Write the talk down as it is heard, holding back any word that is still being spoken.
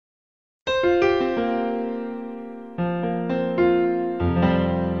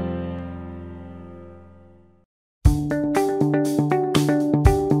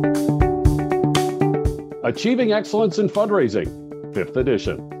Achieving Excellence in Fundraising, 5th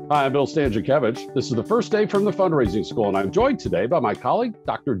edition. Hi, I'm Bill Stanczykiewicz. This is the first day from the Fundraising School, and I'm joined today by my colleague,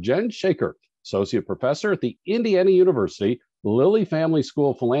 Dr. Jen Shaker, Associate Professor at the Indiana University Lilly Family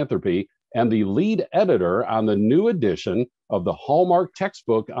School of Philanthropy, and the lead editor on the new edition of the Hallmark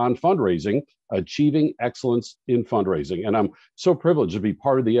textbook on fundraising, Achieving Excellence in Fundraising. And I'm so privileged to be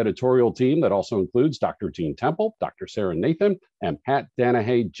part of the editorial team that also includes Dr. Jean Temple, Dr. Sarah Nathan, and Pat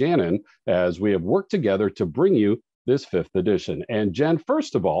Danahay-Janin, as we have worked together to bring you this 5th edition. And Jen,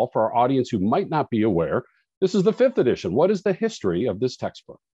 first of all, for our audience who might not be aware, this is the 5th edition. What is the history of this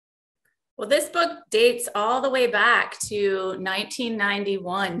textbook? Well, this book dates all the way back to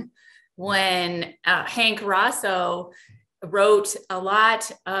 1991 when Hank Rosso wrote a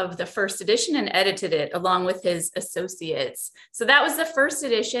lot of the first edition and edited it along with his associates. So that was the first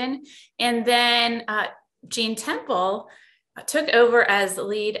edition. And then Jean Temple took over as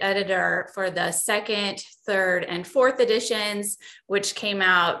lead editor for the 2nd, 3rd, and 4th editions, which came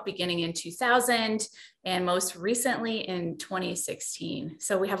out beginning in 2000 and most recently in 2016.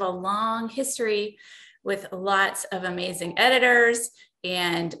 So we have a long history with lots of amazing editors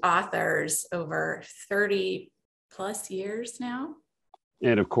and authors over 30 plus years now.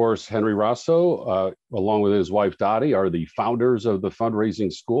 And of course, Henry Rosso, along with his wife Dottie, are the founders of the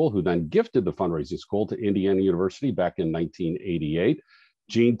Fundraising School, who then gifted the Fundraising School to Indiana University back in 1988.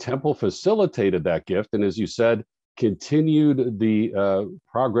 Jean Temple facilitated that gift, and as you said, continued the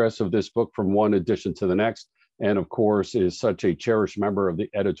progress of this book from one edition to the next, and of course, is such a cherished member of the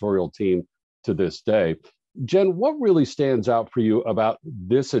editorial team to this day. Jen, what really stands out for you about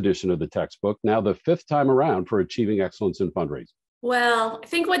this edition of the textbook, now the 5th time around for Achieving Excellence in Fundraising? Well, I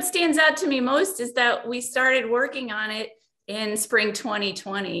think what stands out to me most is that we started working on it in spring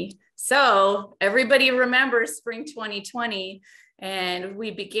 2020. So everybody remembers spring 2020. And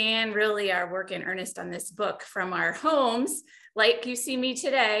we began really our work in earnest on this book from our homes, like you see me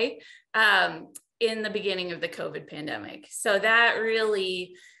today, in the beginning of the COVID pandemic. So that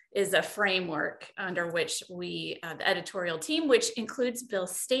really is a framework under which we, the editorial team, which includes Bill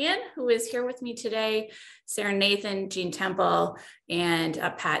Stan, who is here with me today, Sarah Nathan, Jean Temple, and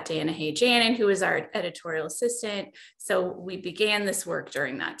Pat Danahay-Janin, who is our editorial assistant. So we began this work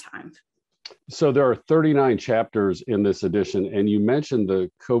during that time. So there are 39 chapters in this edition, and you mentioned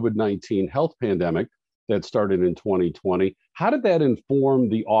the COVID-19 health pandemic that started in 2020. How did that inform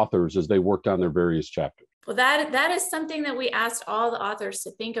the authors as they worked on their various chapters? Well, that is something that we asked all the authors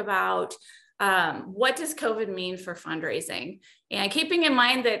to think about. What does COVID mean for fundraising? And keeping in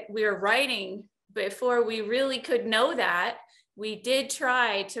mind that we were writing before we really could know that, we did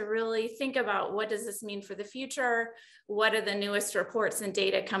try to really think about what does this mean for the future? What are the newest reports and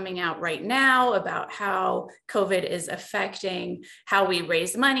data coming out right now about how COVID is affecting how we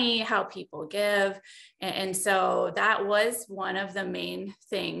raise money, how people give? And so that was one of the main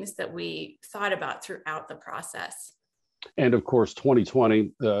things that we thought about throughout the process. And of course,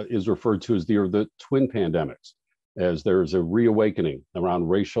 2020 is referred to as the year of the twin pandemics, as there's a reawakening around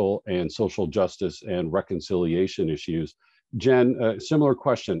racial and social justice and reconciliation issues. Jen, a similar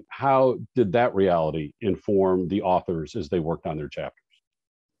question. How did that reality inform the authors as they worked on their chapters?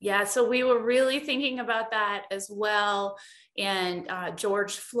 Yeah, so we were really thinking about that as well. And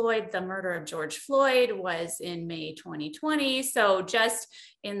George Floyd, the murder of George Floyd was in May 2020. So just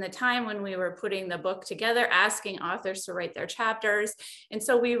in the time when we were putting the book together, asking authors to write their chapters. And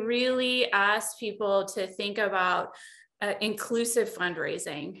so we really asked people to think about inclusive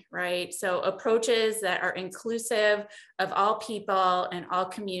fundraising, right? So approaches that are inclusive of all people and all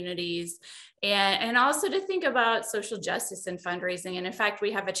communities, and also to think about social justice and fundraising. And in fact,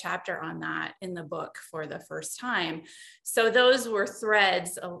 we have a chapter on that in the book for the first time. So those were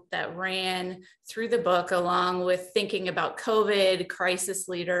threads that ran through the book, along with thinking about COVID, crisis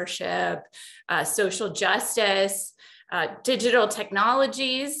leadership, social justice, digital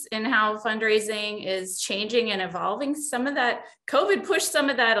technologies and how fundraising is changing and evolving. Some of that, COVID pushed some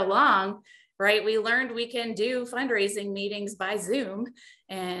of that along, right? We learned we can do fundraising meetings by Zoom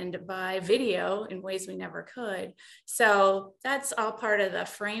and by video in ways we never could. So that's all part of the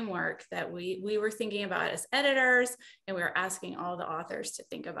framework that we were thinking about as editors, and we were asking all the authors to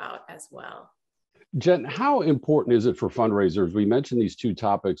think about as well. Jen, how important is it for fundraisers? We mentioned these two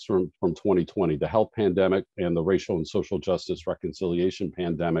topics from 2020, the health pandemic and the racial and social justice reconciliation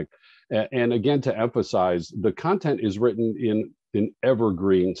pandemic. And again, to emphasize, the content is written in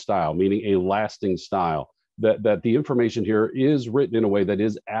evergreen style, meaning a lasting style, that the information here is written in a way that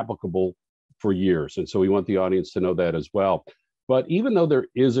is applicable for years. And so we want the audience to know that as well. But even though there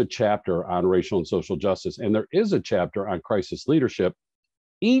is a chapter on racial and social justice, and there is a chapter on crisis leadership,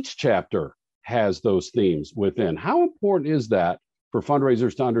 each chapter has those themes within. How important is that for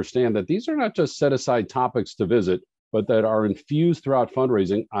fundraisers to understand that these are not just set aside topics to visit, but that are infused throughout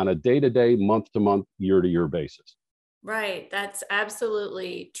fundraising on a day-to-day, month-to-month, year-to-year basis? Right. That's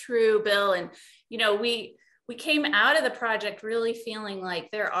absolutely true, Bill. And, we came out of the project really feeling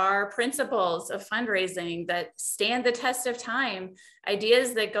like there are principles of fundraising that stand the test of time,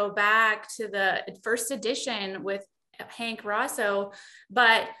 ideas that go back to the first edition with Hank Rosso,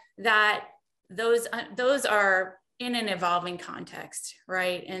 but that those are in an evolving context,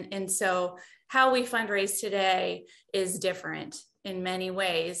 right? And so how we fundraise today is different in many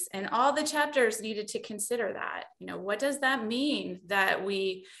ways. And all the chapters needed to consider that. What does that mean that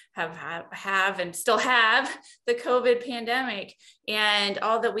we have and still have the COVID pandemic and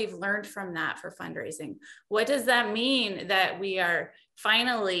all that we've learned from that for fundraising? What does that mean that we are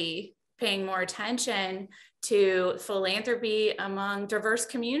finally paying more attention to philanthropy among diverse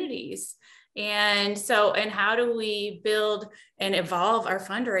communities? And how do we build and evolve our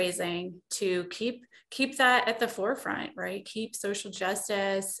fundraising to keep that at the forefront, right? Keep social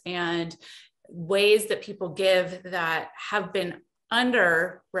justice and ways that people give that have been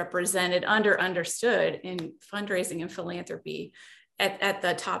underrepresented, understood in fundraising and philanthropy at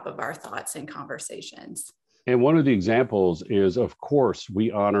the top of our thoughts and conversations. And one of the examples is, of course,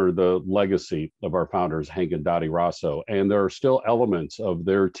 we honor the legacy of our founders, Hank and Dottie Rosso, and there are still elements of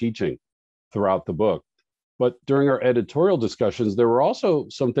their teaching throughout the book. But during our editorial discussions, there were also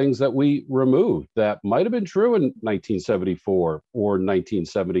some things that we removed that might have been true in 1974 or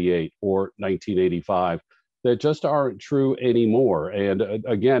 1978 or 1985 that just aren't true anymore. And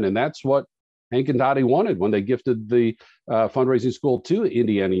and that's what Hank and Dottie wanted when they gifted the fundraising school to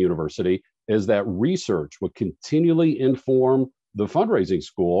Indiana University, is that research would continually inform the fundraising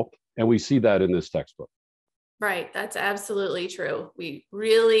school. And we see that in this textbook. Right. That's absolutely true. We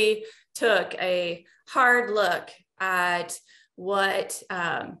really took a hard look at what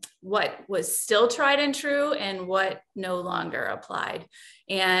was still tried and true and what no longer applied.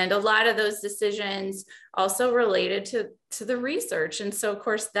 And a lot of those decisions also related to the research. And so, of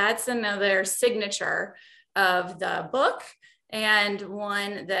course, that's another signature of the book, and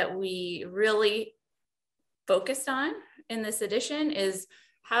one that we really focused on in this edition is,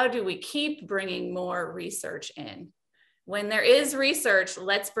 how do we keep bringing more research in? When there is research,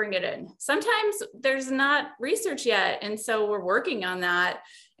 let's bring it in. Sometimes there's not research yet. And so we're working on that.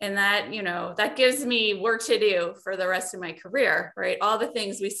 And that gives me work to do for the rest of my career, right? All the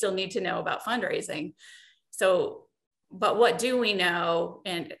things we still need to know about fundraising. So, but what do we know,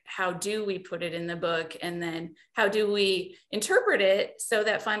 and how do we put it in the book? And then how do we interpret it so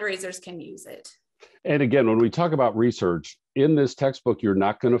that fundraisers can use it? And again, when we talk about research, in this textbook, you're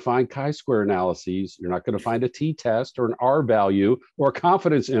not going to find chi-square analyses. You're not going to find a t-test or an R-value or a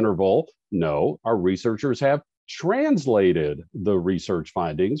confidence interval. No, our researchers have translated the research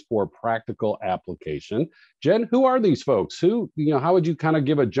findings for practical application. Jen, who are these folks? How would you kind of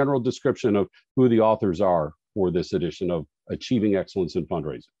give a general description of who the authors are for this edition of Achieving Excellence in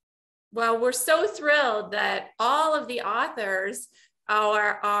Fundraising? Well, we're so thrilled that all of the authors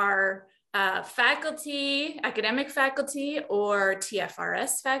are faculty, academic faculty, or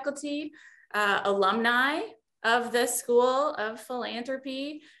TFRS faculty, alumni of the School of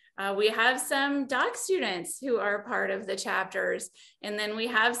Philanthropy. We have some doc students who are part of the chapters, and then we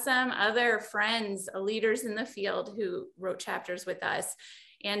have some other friends, leaders in the field who wrote chapters with us.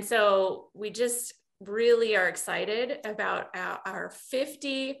 And so we just really are excited about our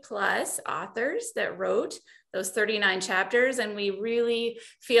 50 plus authors that wrote those 39 chapters. And we really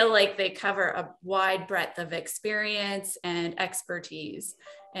feel like they cover a wide breadth of experience and expertise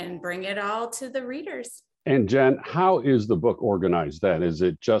and bring it all to the readers. And Jen, how is the book organized then? Is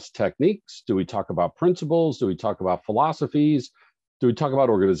it just techniques? Do we talk about principles? Do we talk about philosophies? Do we talk about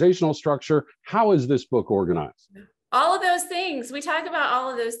organizational structure? How is this book organized? All of those things. We talk about all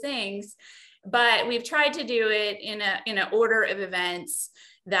of those things, but we've tried to do it in an order of events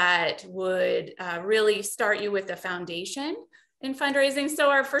that would really start you with the foundation in fundraising.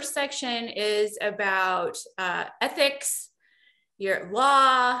 So our first section is about ethics, your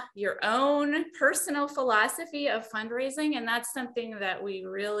law, your own personal philosophy of fundraising. And that's something that we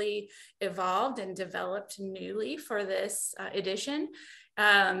really evolved and developed newly for this edition.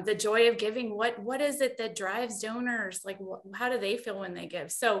 The joy of giving, what is it that drives donors? Like, how do they feel when they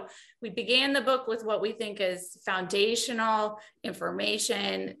give? So we began the book with what we think is foundational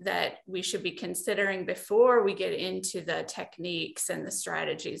information that we should be considering before we get into the techniques and the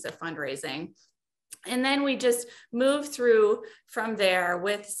strategies of fundraising. And then we just move through from there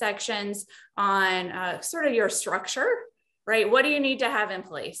with sections on sort of your structure, right? What do you need to have in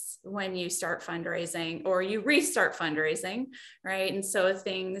place when you start fundraising or you restart fundraising, right? And so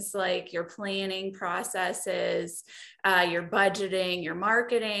things like your planning processes, your budgeting, your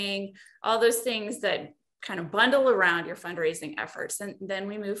marketing, all those things that kind of bundle around your fundraising efforts. And then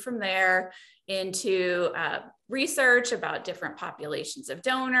we move from there into research about different populations of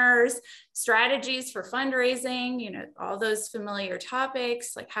donors, strategies for fundraising, all those familiar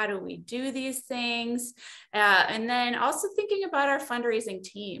topics, like how do we do these things? And then also thinking about our fundraising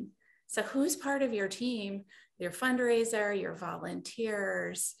team. So who's part of your team? Your fundraiser, your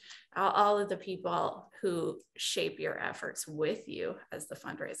volunteers, all of the people who shape your efforts with you as the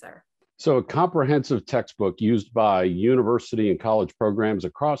fundraiser. So a comprehensive textbook used by university and college programs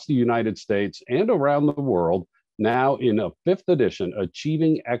across the United States and around the world, now in a 5th edition,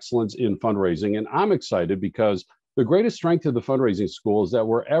 Achieving Excellence in Fundraising. And I'm excited because the greatest strength of the fundraising school is that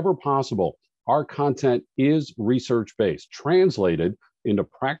wherever possible, our content is research-based, translated into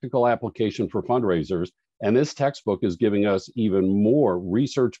practical application for fundraisers. And this textbook is giving us even more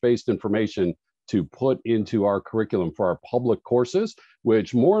research-based information to put into our curriculum for our public courses,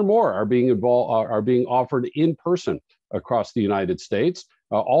 which more and more are being offered in person across the United States.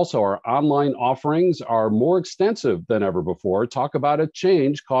 Also, our online offerings are more extensive than ever before. Talk about a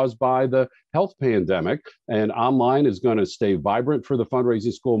change caused by the health pandemic, and online is going to stay vibrant for the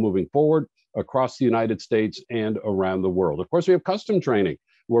fundraising school moving forward across the United States and around the world. Of course, we have custom training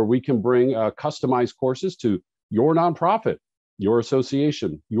where we can bring customized courses to your nonprofit, your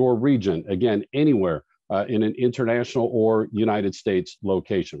association, your region, again, anywhere in an international or United States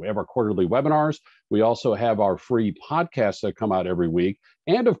location. We have our quarterly webinars. We also have our free podcasts that come out every week.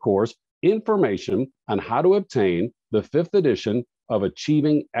 And of course, information on how to obtain the 5th edition of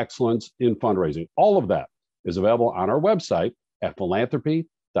Achieving Excellence in Fundraising. All of that is available on our website at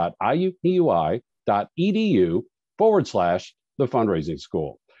philanthropy.iupui.edu/the fundraising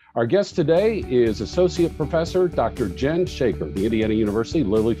school. Our guest today is Associate Professor Dr. Jen Shaker, the Indiana University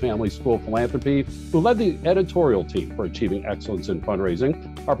Lilly Family School of Philanthropy, who led the editorial team for Achieving Excellence in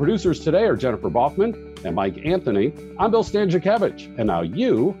Fundraising. Our producers today are Jennifer Boffman and Mike Anthony. I'm Bill Stanczykiewicz, and now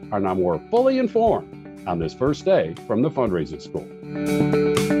you are now more fully informed on this first day from the fundraising school.